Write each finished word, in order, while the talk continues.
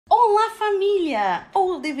Olá, família!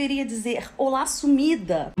 Ou eu deveria dizer, olá,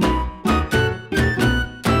 sumida!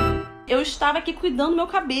 Eu estava aqui cuidando do meu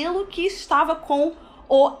cabelo, que estava com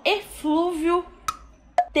o eflúvio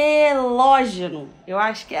telógeno. Eu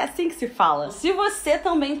acho que é assim que se fala. Se você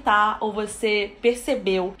também tá, ou você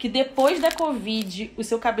percebeu que depois da Covid o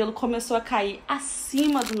seu cabelo começou a cair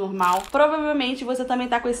acima do normal, provavelmente você também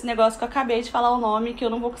tá com esse negócio que eu acabei de falar o nome, que eu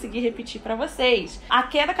não vou conseguir repetir pra vocês. A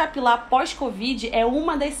queda capilar pós-Covid é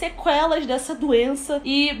uma das sequelas dessa doença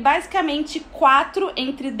e basicamente 4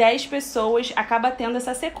 entre 10 pessoas acaba tendo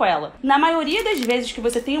essa sequela. Na maioria das vezes que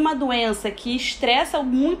você tem uma doença que estressa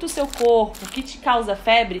muito o seu corpo, que te causa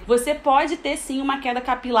febre, você pode ter sim uma queda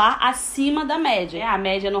capilar acima da média. A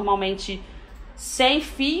média é normalmente 100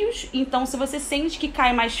 fios, então se você sente que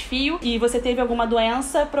cai mais fio e você teve alguma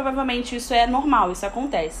doença, provavelmente isso é normal, isso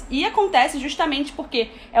acontece. E acontece justamente porque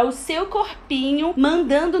é o seu corpinho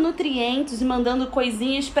mandando nutrientes e mandando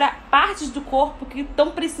coisinhas para partes do corpo que estão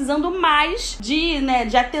precisando mais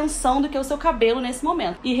de atenção do que o seu cabelo nesse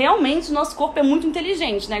momento. E realmente o nosso corpo é muito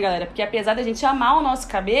inteligente, né, galera? Porque apesar da gente amar o nosso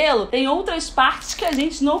cabelo, tem outras partes que a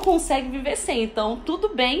gente não consegue viver sem. Então,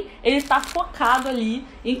 tudo bem, ele tá focado ali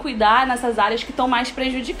em cuidar nessas áreas que estão mais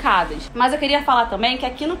prejudicadas. Mas eu queria falar também que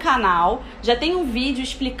aqui no canal já tem um vídeo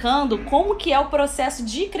explicando como que é o processo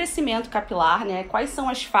de crescimento capilar, né? Quais são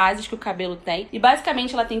as fases que o cabelo tem. E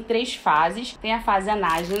basicamente ela tem 3 fases. Tem a fase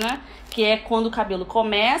anágena, que é quando o cabelo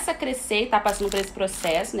começa a crescer e tá passando por esse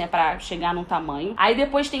processo, né, pra chegar num tamanho. Aí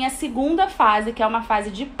depois tem a segunda fase, que é uma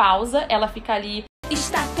fase de pausa. Ela fica ali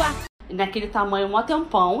naquele tamanho mó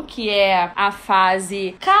tempão, que é a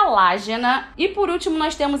fase calágena. E por último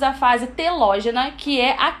nós temos a fase telógena, que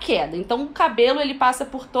é a queda. Então o cabelo ele passa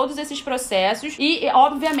por todos esses processos e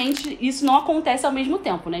obviamente isso não acontece ao mesmo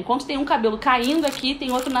tempo, né? Enquanto tem um cabelo caindo aqui,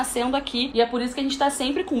 tem outro nascendo aqui, e é por isso que a gente tá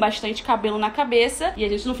sempre com bastante cabelo na cabeça e a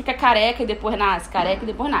gente não fica careca e depois nasce, careca e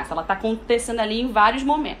depois nasce. Ela tá acontecendo ali em vários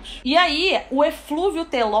momentos. E aí o eflúvio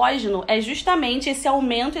telógeno é justamente esse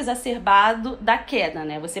aumento exacerbado da queda,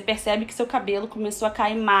 né? Você percebe que seu cabelo começou a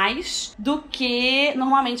cair mais do que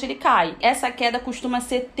normalmente ele cai. Essa queda costuma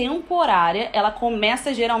ser temporária, ela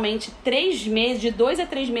começa geralmente 3 meses, de 2 a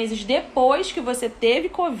 3 meses depois que você teve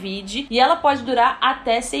Covid, e ela pode durar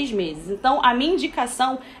até 6 meses. Então a minha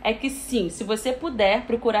indicação é que sim, se você puder,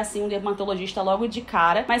 procurar sim um dermatologista logo de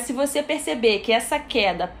cara, mas se você perceber que essa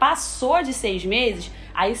queda passou de 6 meses,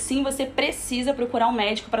 aí sim você precisa procurar um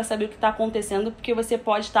médico para saber o que está acontecendo, porque você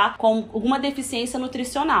pode estar com alguma deficiência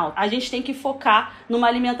nutricional. A gente tem que focar numa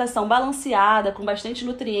alimentação balanceada, com bastante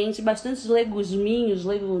nutrientes, bastante leguminhos,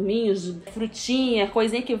 frutinha,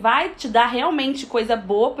 coisinha que vai te dar realmente coisa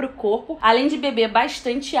boa pro corpo, além de beber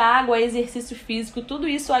bastante água, exercício físico, tudo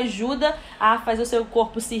isso ajuda a fazer o seu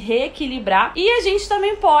corpo se reequilibrar. E a gente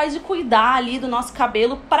também pode cuidar ali do nosso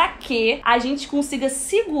cabelo para que a gente consiga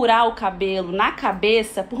segurar o cabelo na cabeça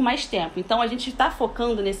por mais tempo. Então a gente está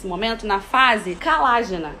focando nesse momento na fase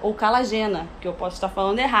calágena ou calagena, que eu posso estar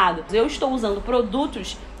falando errado. Eu estou usando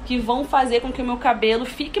produtos que vão fazer com que o meu cabelo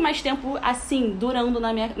fique mais tempo assim, durando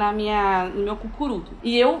no meu cucuruto.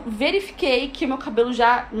 E eu verifiquei que o meu cabelo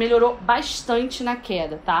já melhorou bastante na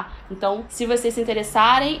queda, tá? Então, se vocês se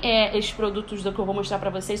interessarem, esses produtos do que eu vou mostrar pra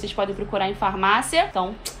vocês, vocês podem procurar em farmácia.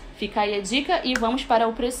 Então, fica aí a dica e vamos para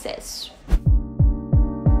o processo.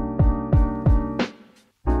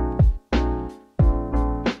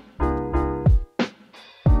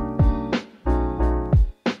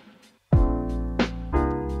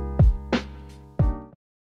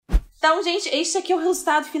 Então, gente, este aqui é o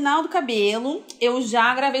resultado final do cabelo. Eu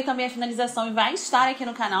já gravei também a finalização e vai estar aqui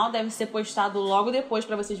no canal. Deve ser postado logo depois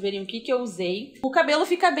pra vocês verem o que eu usei. O cabelo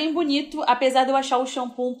fica bem bonito, apesar de eu achar o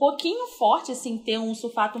shampoo um pouquinho forte, assim, ter um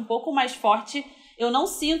sulfato um pouco mais forte. Eu não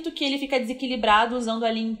sinto que ele fica desequilibrado usando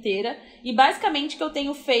a linha inteira. E basicamente o que eu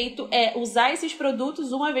tenho feito é usar esses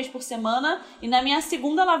produtos uma vez por semana. E na minha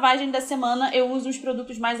segunda lavagem da semana eu uso uns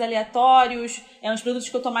produtos mais aleatórios. Uns produtos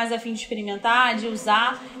que eu tô mais a fim de experimentar, de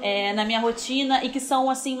usar na minha rotina. E que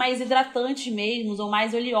são assim mais hidratantes mesmo, ou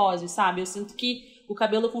mais oleosos, sabe? Eu sinto que o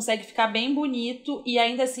cabelo consegue ficar bem bonito e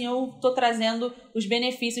ainda assim eu tô trazendo os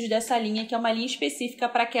benefícios dessa linha, que é uma linha específica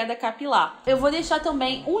para queda capilar. Eu vou deixar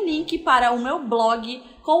também um link para o meu blog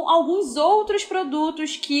com alguns outros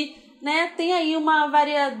produtos que, né, tem aí uma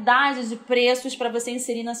variedade de preços para você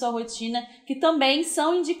inserir na sua rotina, que também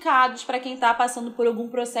são indicados para quem tá passando por algum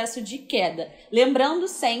processo de queda. Lembrando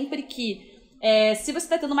sempre que se você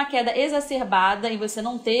está tendo uma queda exacerbada e você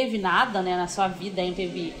não teve nada, né, na sua vida, não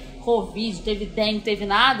teve Covid, teve dengue, teve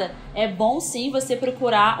nada, é bom sim você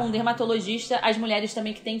procurar um dermatologista. As mulheres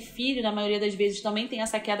também que têm filho, na maioria das vezes, também tem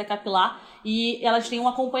essa queda capilar. e elas têm um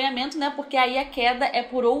acompanhamento, né? Porque aí a queda é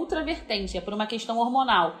por outra vertente, é por uma questão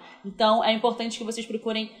hormonal. Então, é importante que vocês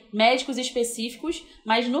procurem médicos específicos,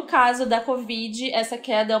 mas no caso da Covid, essa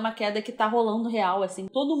queda é uma queda que tá rolando real, assim,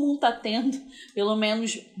 todo mundo tá tendo, pelo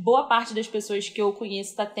menos boa parte das pessoas que eu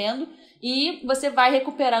conheço tá tendo, e você vai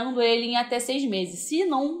recuperando ele em até 6 meses. Se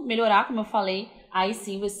não melhorar, como eu falei, aí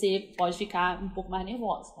sim você pode ficar um pouco mais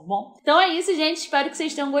nervosa, tá bom? Então é isso, gente. Espero que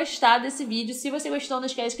vocês tenham gostado desse vídeo. Se você gostou, não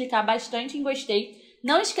esquece de clicar bastante em gostei.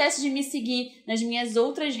 Não esquece de me seguir nas minhas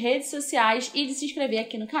outras redes sociais e de se inscrever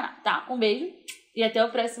aqui no canal, tá? Um beijo e até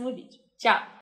o próximo vídeo. Tchau!